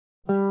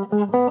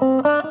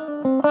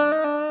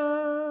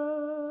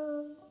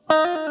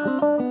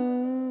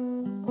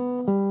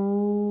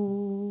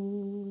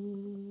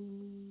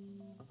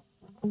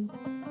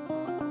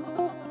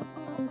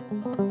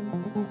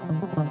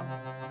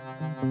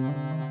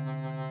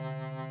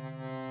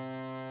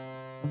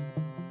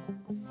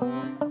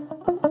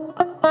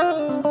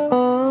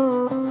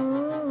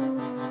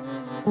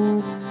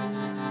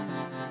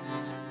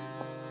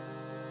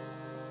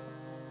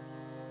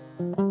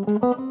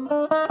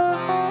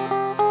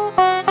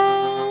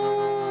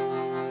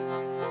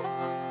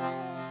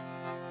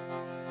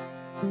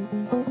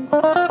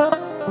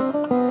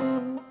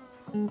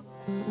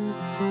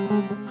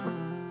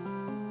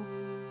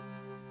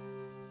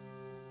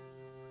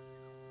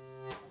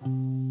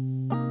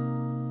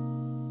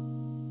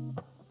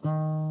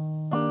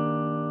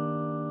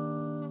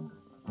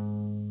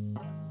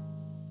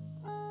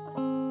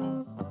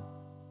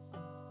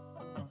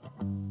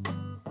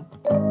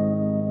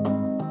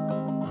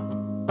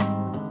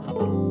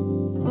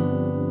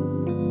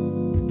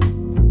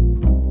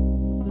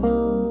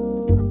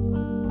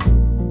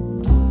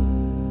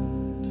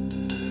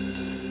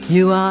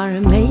You are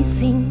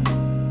amazing,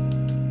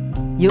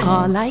 you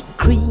are like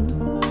cream.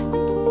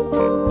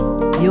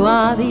 You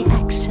are the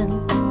action,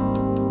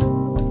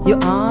 you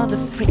are the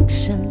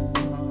friction.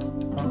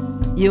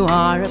 You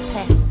are a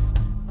pest,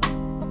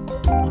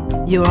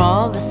 you're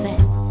all the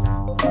zest.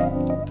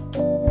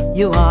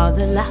 You are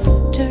the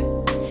laughter,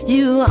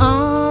 you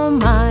are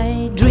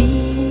my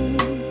dream.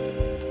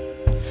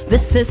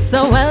 This is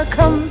so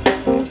welcome,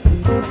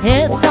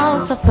 it's all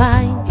so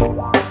fine.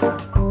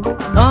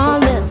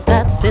 All is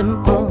that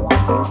simple,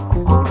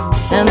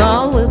 and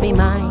all will be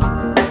mine.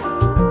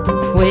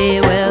 We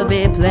will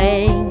be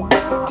playing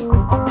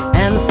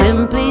and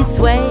simply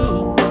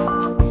swaying.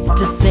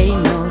 To say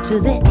no to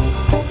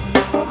this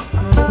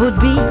would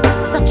be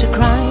such a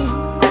crime.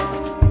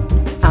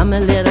 I'm a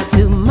little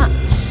too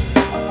much,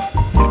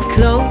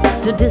 close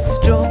to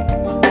distraught,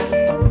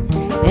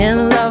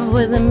 in love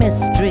with a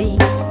mystery.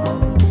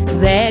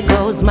 There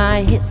goes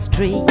my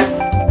history.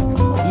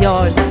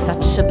 You're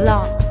such a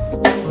blast,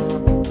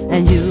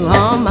 and you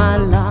are my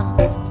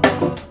last.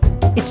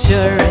 It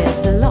sure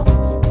is a lot.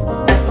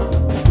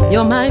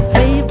 You're my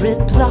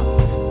favorite plot.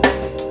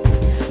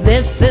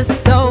 This is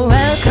so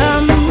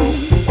welcome,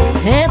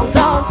 it's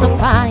all so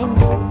fine.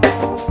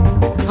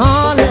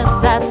 All is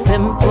that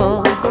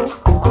simple,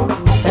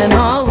 and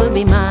all will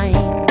be mine.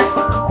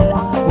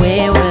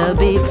 We will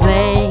be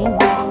playing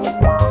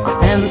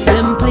and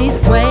simply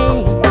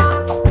swaying.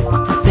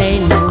 To say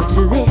no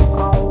to this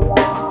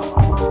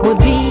would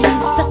be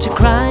such a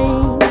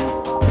crime.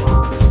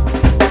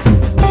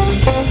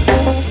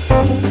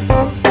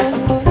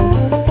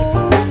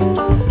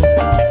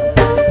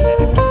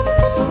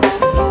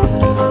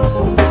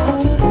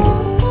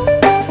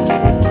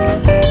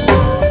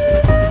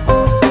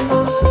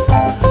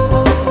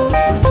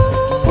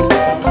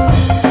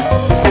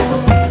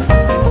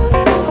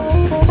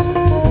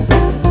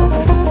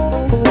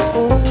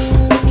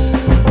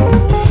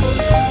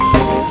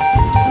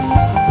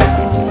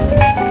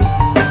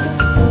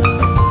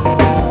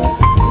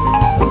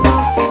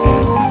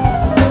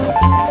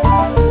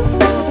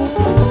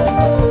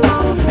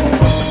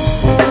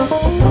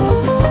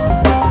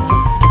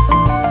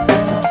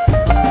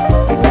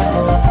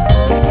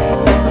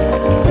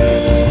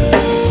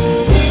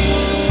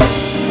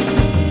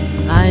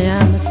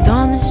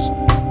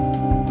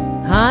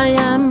 I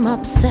am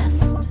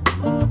obsessed,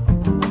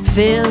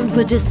 filled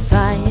with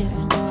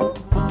desires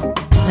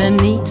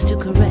and needs to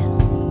caress.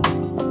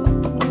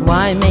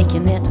 Why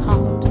making it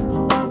hard?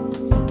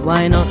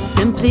 Why not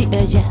simply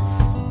a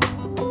yes?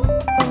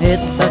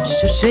 It's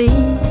such a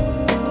shame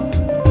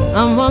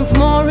I'm once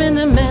more in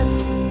a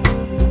mess.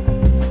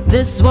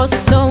 This was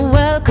so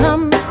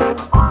welcome,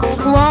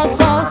 was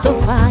all so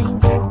fine.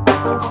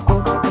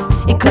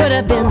 It could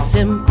have been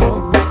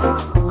simple,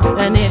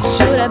 and it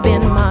should have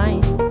been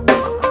mine.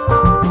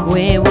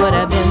 We would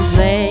have been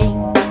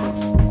playing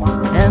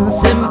and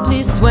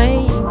simply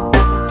swaying.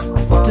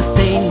 To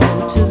say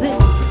no to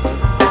this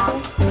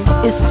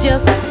is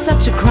just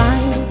such a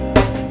crime.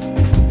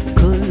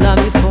 Could love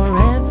you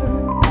forever,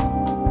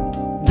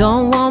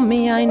 don't want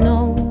me, I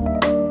know.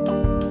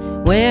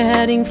 We're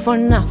heading for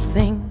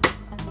nothing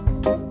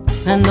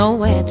and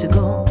nowhere to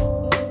go.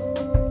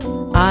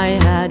 I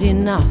had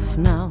enough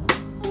now,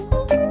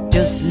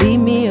 just leave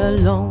me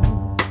alone.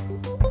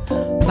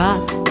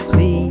 But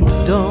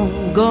please don't